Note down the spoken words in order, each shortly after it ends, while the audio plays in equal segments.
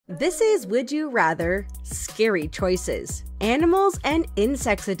This is Would You Rather Scary Choices, Animals and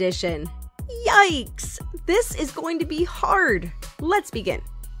Insects Edition. Yikes! This is going to be hard. Let's begin.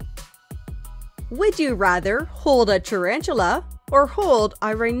 Would you rather hold a tarantula or hold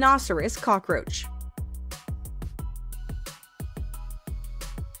a rhinoceros cockroach?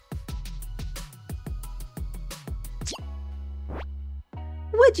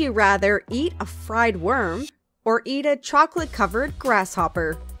 Would you rather eat a fried worm or eat a chocolate-covered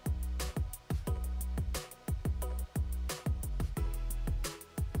grasshopper?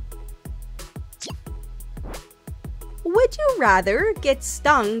 Would you rather get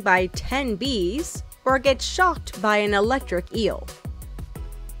stung by 10 bees or get shocked by an electric eel?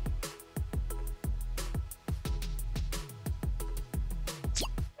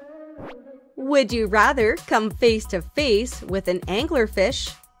 Would you rather come face to face with an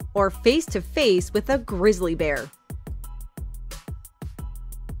anglerfish or face to face with a grizzly bear?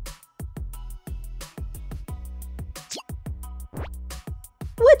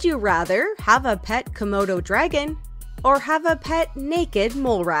 Would you rather have a pet Komodo dragon or have a pet naked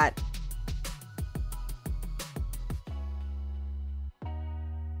mole rat?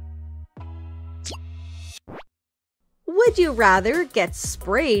 Would you rather get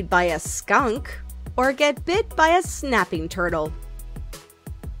sprayed by a skunk or get bit by a snapping turtle?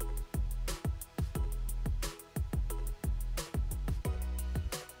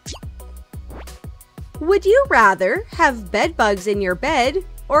 Would you rather have bed bugs in your bed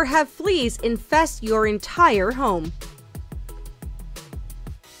or have fleas infest your entire home?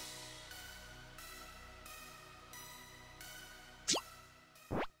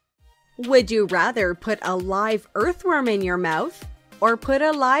 Would you rather put a live earthworm in your mouth or put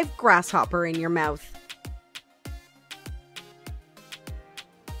a live grasshopper in your mouth?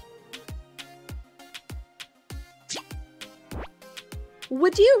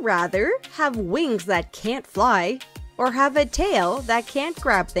 Would you rather have wings that can't fly or have a tail that can't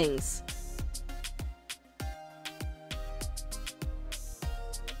grab things?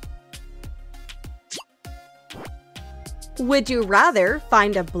 Would you rather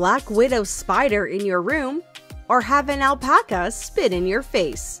find a black widow spider in your room or have an alpaca spit in your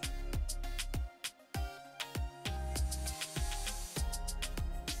face?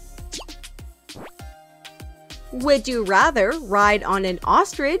 Would you rather ride on an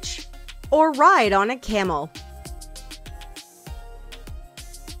ostrich or ride on a camel?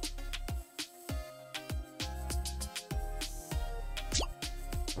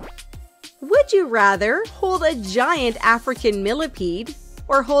 Would you rather hold a giant African millipede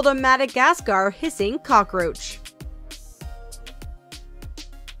or hold a Madagascar hissing cockroach?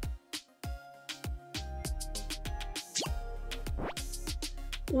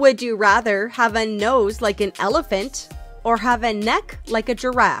 Would you rather have a nose like an elephant or have a neck like a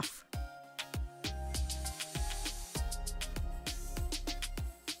giraffe?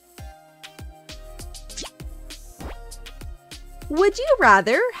 Would you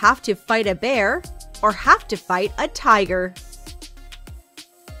rather have to fight a bear or have to fight a tiger?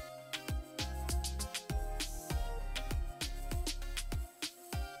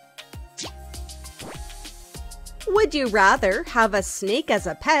 Would you rather have a snake as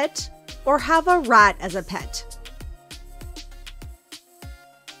a pet or have a rat as a pet?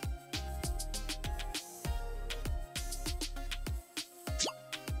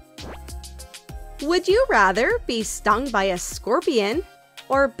 Would you rather be stung by a scorpion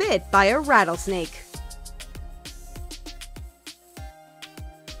or bit by a rattlesnake?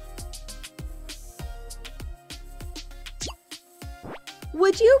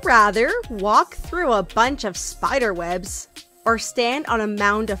 Would you rather walk through a bunch of spider webs or stand on a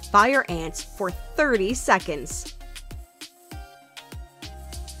mound of fire ants for 30 seconds?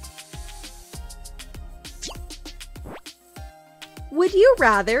 Would you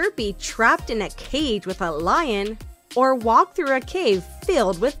rather be trapped in a cage with a lion or walk through a cave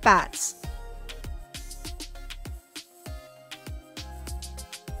filled with bats?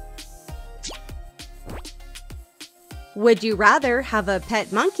 Would you rather have a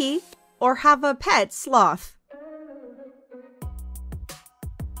pet monkey or have a pet sloth?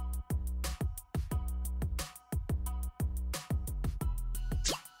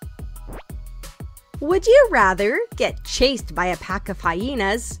 Would you rather get chased by a pack of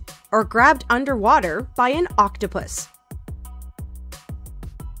hyenas or grabbed underwater by an octopus?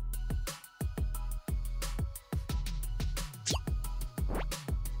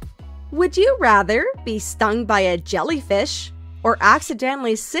 Would you rather be stung by a jellyfish or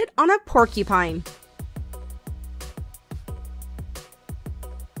accidentally sit on a porcupine?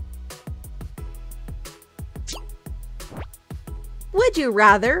 Would you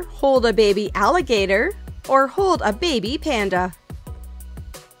rather hold a baby alligator or hold a baby panda?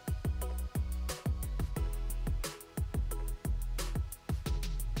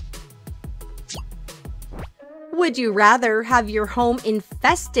 Would you rather have your home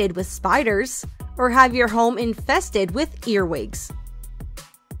infested with spiders or have your home infested with earwigs?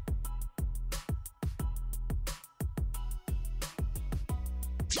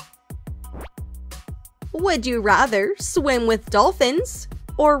 Would you rather swim with dolphins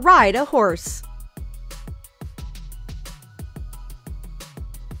or ride a horse?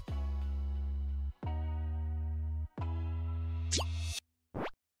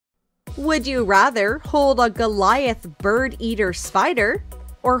 Would you rather hold a Goliath bird-eater spider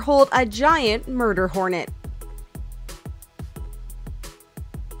or hold a giant murder hornet?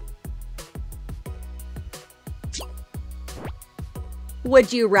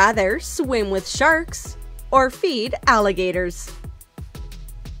 Would you rather swim with sharks or feed alligators?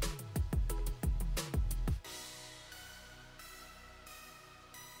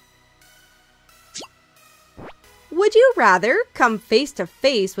 Would you rather come face to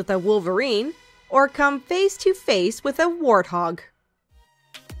face with a wolverine or come face to face with a warthog?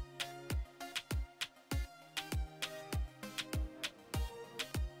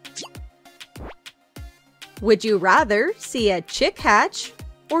 Would you rather see a chick hatch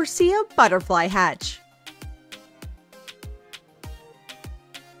or see a butterfly hatch?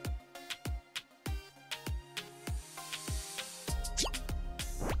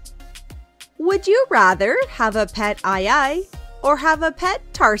 Would you rather have a pet aye-aye or have a pet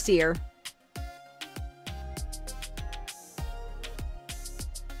tarsier?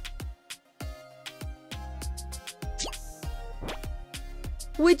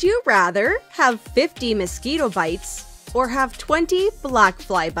 Would you rather have 50 mosquito bites or have 20 black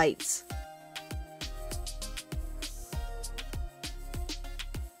fly bites?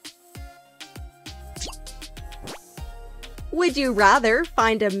 Would you rather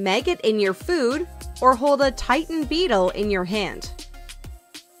find a maggot in your food or hold a Titan beetle in your hand?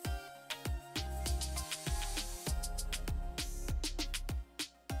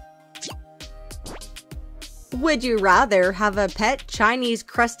 Would you rather have a pet Chinese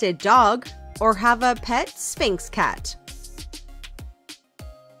crested dog or have a pet Sphynx cat?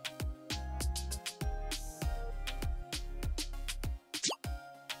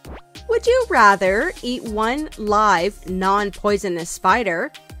 Would you rather eat one live, non-poisonous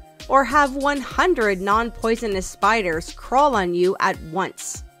spider or have 100 non-poisonous spiders crawl on you at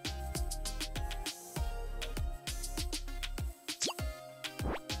once?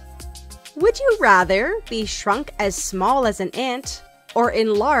 Would you rather be shrunk as small as an ant or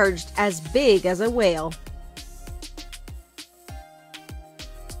enlarged as big as a whale?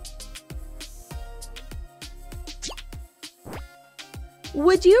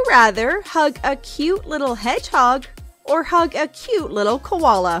 Would you rather hug a cute little hedgehog or hug a cute little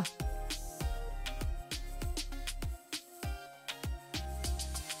koala?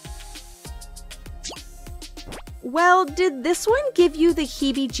 Well, did this one give you the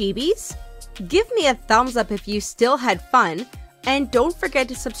heebie-jeebies? Give me a thumbs up if you still had fun, and don't forget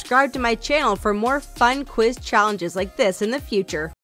to subscribe to my channel for more fun quiz challenges like this in the future.